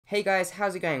Hey guys,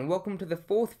 how's it going? Welcome to the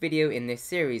fourth video in this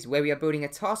series where we are building a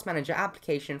task manager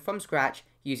application from scratch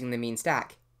using the mean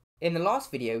stack. In the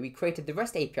last video, we created the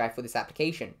REST API for this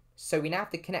application, so we now have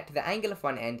to connect the Angular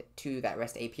front end to that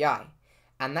REST API,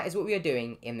 and that is what we are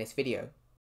doing in this video.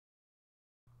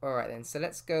 Alright then, so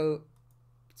let's go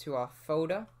to our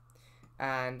folder,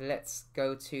 and let's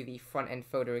go to the front end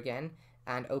folder again,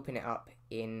 and open it up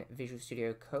in Visual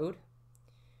Studio Code.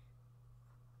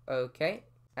 Okay.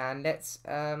 And let's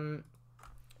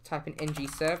type in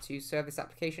ng-serve to serve this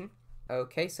application.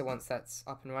 Okay, so once that's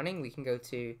up and running, we can go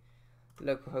to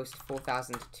localhost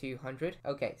 4200.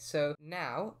 Okay, so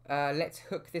now let's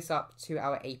hook this up to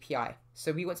our API.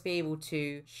 So we want to be able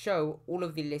to show all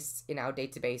of the lists in our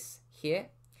database here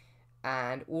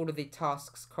and all of the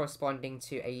tasks corresponding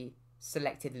to a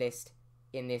selected list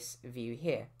in this view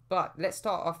here. But let's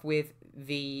start off with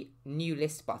the new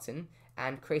list button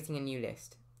and creating a new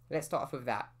list. Let's start off with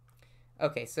that.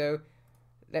 Okay, so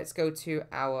let's go to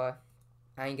our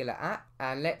Angular app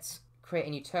and let's create a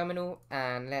new terminal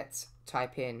and let's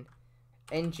type in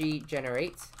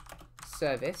ng-generate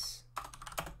service,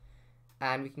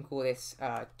 and we can call this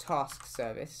task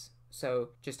service.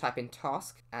 So just type in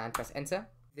task and press enter.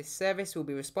 This service will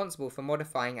be responsible for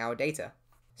modifying our data.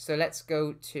 So let's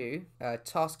go to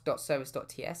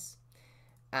task.service.ts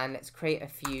and let's create a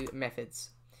few methods.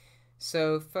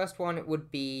 So first one would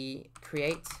be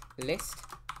create list,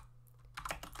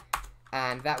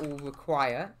 and that will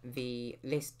require the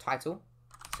list title.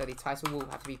 So the title will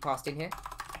have to be passed in here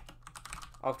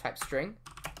of type string.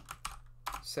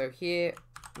 So here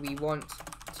we want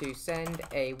to send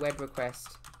a web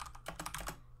request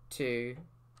to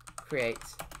create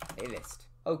a list.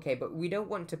 Okay, but we don't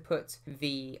want to put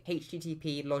the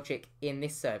HTTP logic in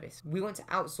this service. We want to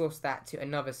outsource that to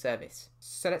another service.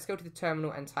 So let's go to the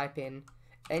terminal and type in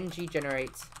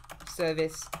ng-generate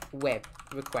service web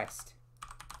request.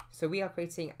 So we are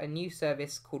creating a new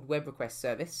service called web request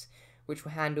service, which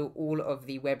will handle all of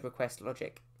the web request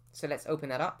logic. So let's open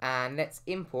that up and let's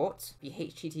import the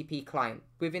HTTP client.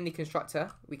 Within the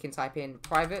constructor, we can type in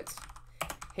private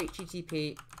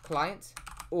HTTP client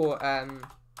or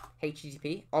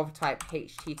HTTP of type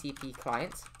HTTP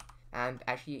client, and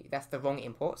actually that's the wrong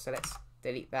import, so let's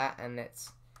delete that and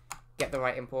let's get the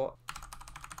right import.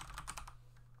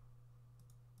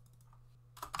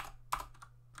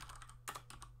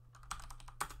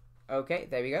 Okay,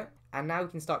 there we go. And now we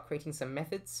can start creating some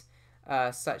methods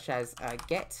such as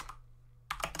get.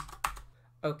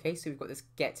 Okay, so we've got this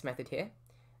get method here,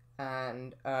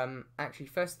 and actually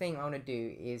first thing I want to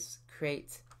do is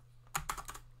create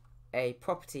a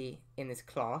property in this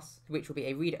class, which will be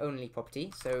a read-only property.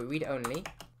 So read-only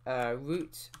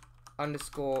root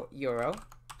underscore URL,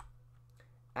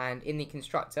 and in the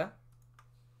constructor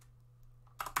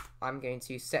I'm going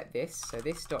to set this. So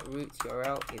this dot root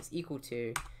URL is equal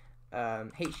to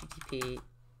HTTP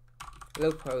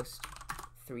localhost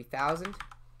 3000,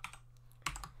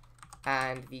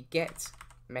 and the get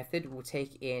method will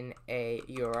take in a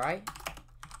URI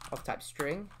of type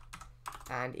string,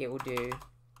 and it will do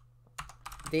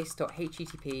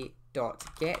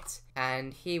this.http.get,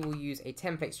 and here we'll use a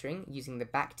template string using the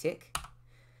backtick,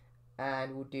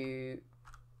 and we'll do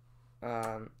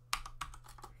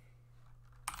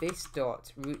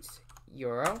this.root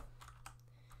URL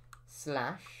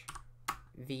slash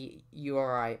the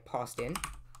URI passed in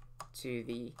to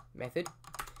the method,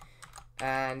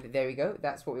 and there we go.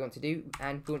 That's what we want to do,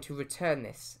 and we want to return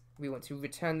this. We want to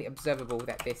return the observable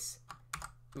that this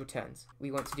returns.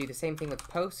 We want to do the same thing with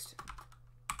post.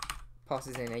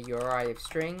 Passes in a URI of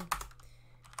string,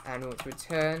 and we want to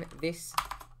return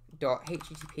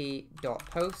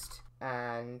this.http.post,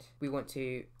 and we want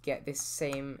to get this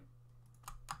same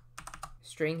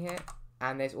string here,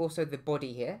 and there's also the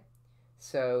body here.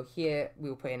 So here we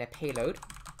will put in a payload,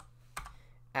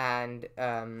 and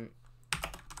a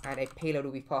payload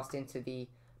will be passed into the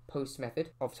post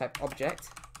method of type object.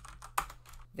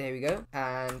 There we go.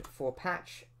 And for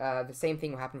patch, the same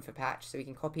thing will happen for patch, so we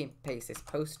can copy and paste this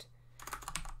post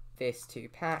this to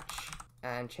patch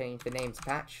and change the name to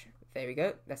patch. There we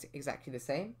go, that's exactly the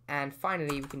same. And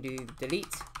finally we can do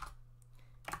delete,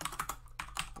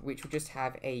 which will just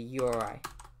have a URI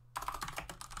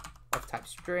of type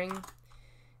string,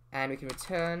 and we can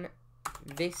return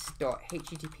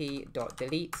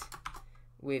this.http.delete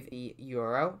with the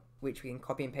URL, which we can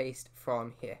copy and paste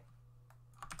from here.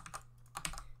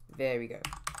 There we go.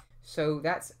 So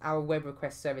that's our web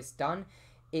request service done.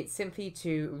 It's simply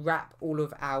to wrap all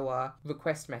of our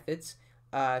request methods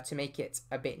to make it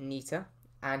a bit neater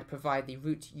and provide the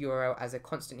root URL as a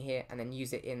constant here and then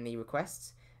use it in the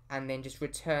requests. and then just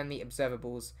return the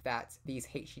observables that these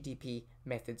HTTP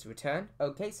methods return.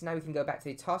 Okay, so now we can go back to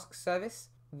the task service.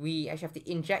 We actually have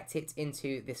to inject it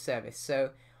into this service.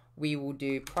 So we will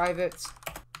do private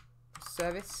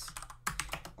service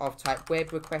of type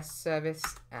web request service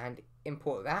and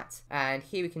import that. And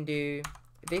here we can do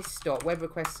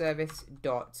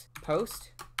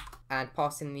this.webRequestService.post and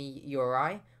pass in the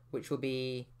URI, which will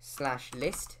be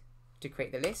 /list to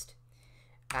create the list.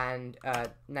 And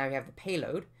now we have the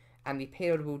payload, and the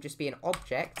payload will just be an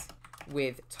object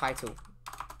with title.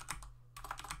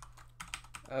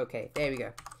 Okay, there we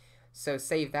go. So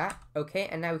save that. Okay,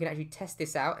 and now we can actually test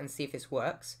this out and see if this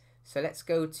works. So let's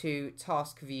go to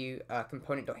task view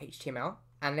component.html,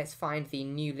 and let's find the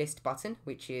new list button,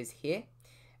 which is here.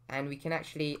 And we can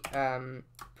actually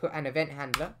put an event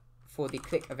handler for the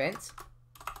click event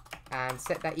and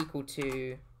set that equal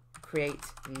to create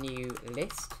new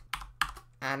list.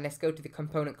 And let's go to the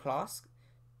component class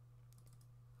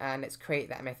and let's create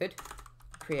that method,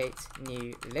 create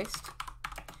new list.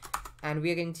 And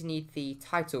we're going to need the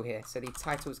title here, so the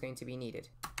title is going to be needed.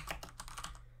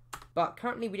 But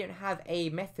currently we don't have a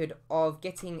method of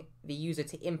getting the user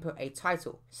to input a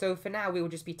title. So for now we will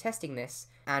just be testing this,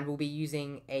 and we'll be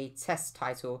using a test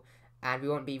title, and we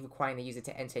won't be requiring the user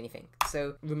to enter anything.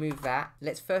 So remove that.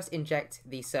 Let's first inject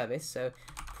the service. So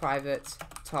private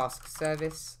task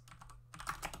service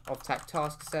of type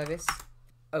task service.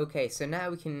 Okay, so now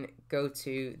we can go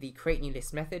to the create new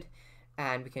list method,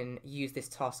 and we can use this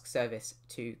task service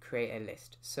to create a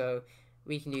list. So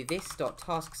we can do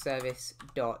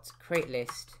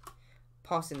this.taskservice.createList,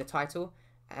 pass in the title,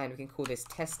 and we can call this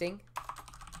testing.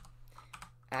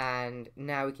 And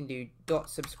now we can do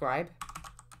 .subscribe.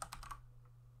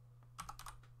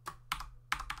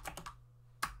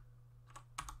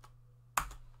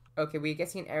 Okay, we're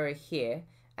getting an error here,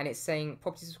 and it's saying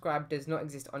property subscribe does not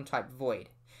exist on type void.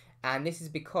 And this is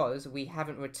because we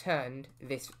haven't returned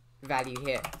this value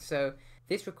here. So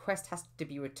this request has to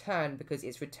be returned because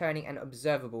it's returning an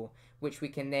observable, which we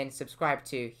can then subscribe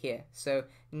to here. So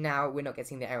now we're not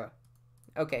getting the error.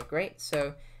 Okay, great.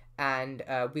 So, and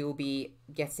we will be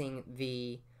getting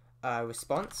the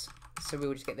response. So we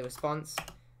will just get the response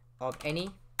of any.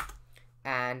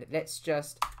 And let's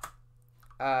just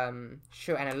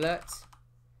show an alert.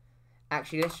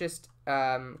 Actually, let's just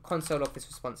console log this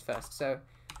response first. So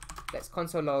let's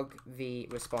console log the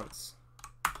response.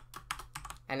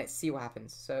 And let's see what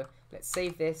happens. So let's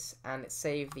save this, and let's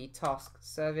save the task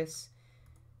service.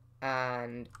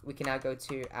 And we can now go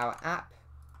to our app,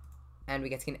 and we're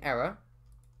getting an error.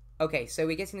 Okay, so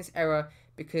we're getting this error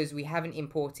because we haven't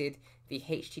imported the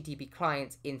HTTP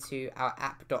client into our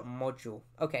app.module.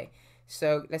 Okay,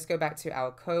 so let's go back to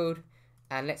our code,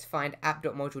 and let's find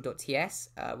app.module.ts,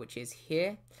 which is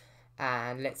here.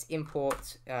 And let's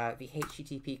import the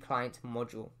HTTP client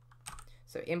module.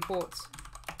 So import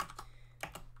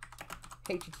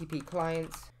HTTP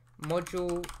client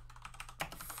module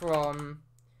from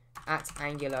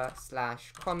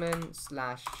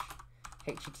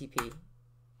 @angular/common/HTTP.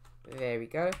 There we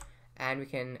go. And we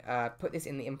can put this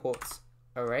in the imports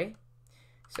array.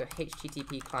 So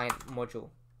HTTP client module.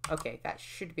 Okay, that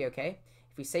should be okay.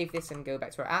 If we save this and go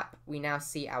back to our app, we now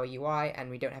see our UI and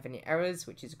we don't have any errors,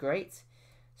 which is great.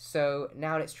 So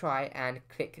now let's try and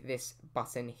click this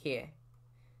button here.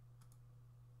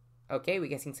 Okay, we're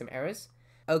getting some errors.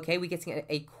 Okay, we're getting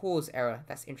a cause error.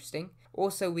 That's interesting.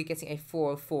 Also, we're getting a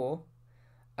 404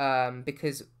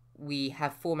 because we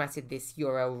have formatted this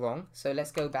URL wrong. So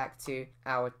let's go back to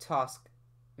our task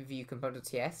view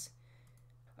component.ts.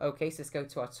 Okay, so let's go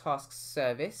to our task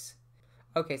service.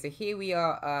 Okay, so here we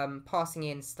are passing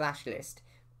in /list,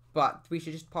 but we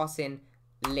should just pass in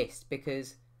list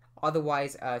because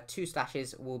otherwise 2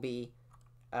 slashes will be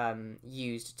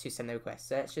used to send the request.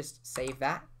 So let's just save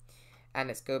that. And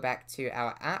let's go back to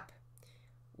our app.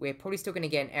 We're probably still going to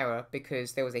get an error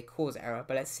because there was a cause error,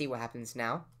 but let's see what happens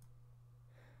now.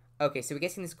 Okay, so we're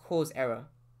getting this cause error,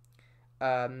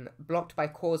 blocked by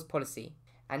cause policy.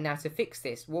 And now to fix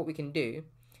this, what we can do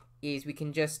is we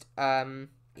can just go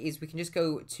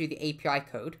to the API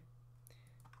code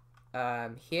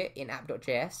here in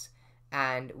app.js,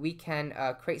 and we can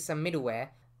create some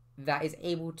middleware that is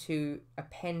able to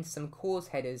append some cause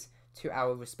headers to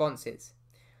our responses.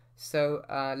 So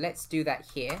let's do that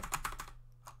here.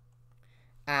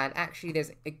 And actually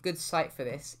there's a good site for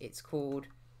this. It's called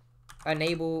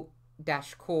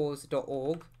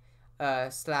enable-cause.org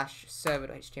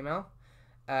 /server.html,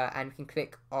 and we can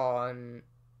click on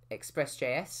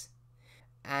express.js,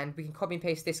 and we can copy and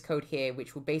paste this code here,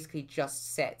 which will basically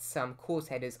just set some cause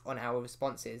headers on our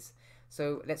responses.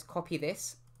 So let's copy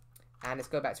this, and let's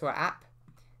go back to our app,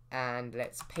 and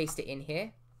let's paste it in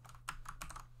here.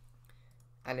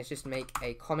 And let's just make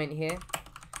a comment here.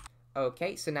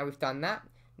 Okay, so now we've done that.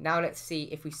 Now let's see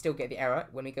if we still get the error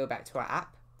when we go back to our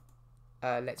app.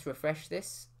 Let's refresh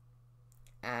this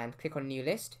and click on new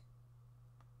list.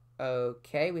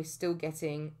 Okay, we're still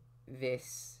getting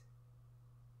this.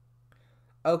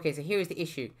 Okay, so here is the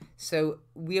issue. So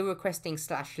we're requesting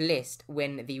 /list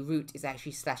when the root is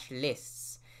actually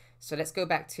 /lists. So let's go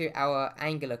back to our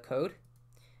Angular code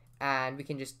and we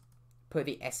can just put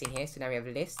the S in here. So now we have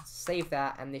lists, save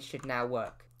that, and this should now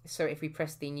work. So if we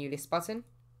press the new list button,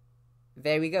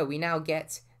 there we go. We now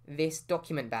get this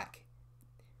document back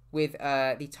with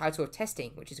the title of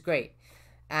testing, which is great.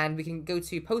 And we can go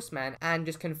to Postman and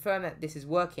just confirm that this is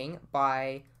working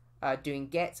by doing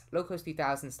get localhost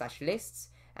 3000 /lists,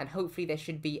 and hopefully there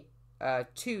should be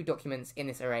 2 documents in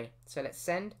this array. So let's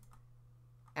send,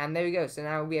 and there we go. So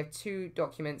now we have 2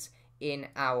 documents in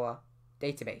our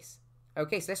database.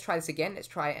 Okay, so let's try this again. Let's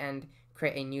try and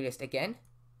create a new list again.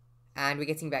 And we're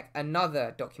getting back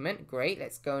another document. Great,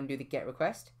 let's go and do the get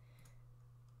request.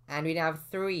 And we now have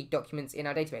 3 documents in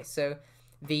our database. So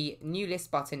the new list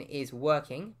button is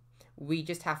working. We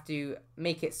just have to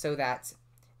make it so that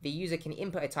the user can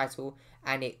input a title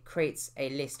and it creates a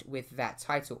list with that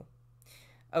title.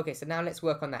 Okay, so now let's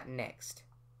work on that next.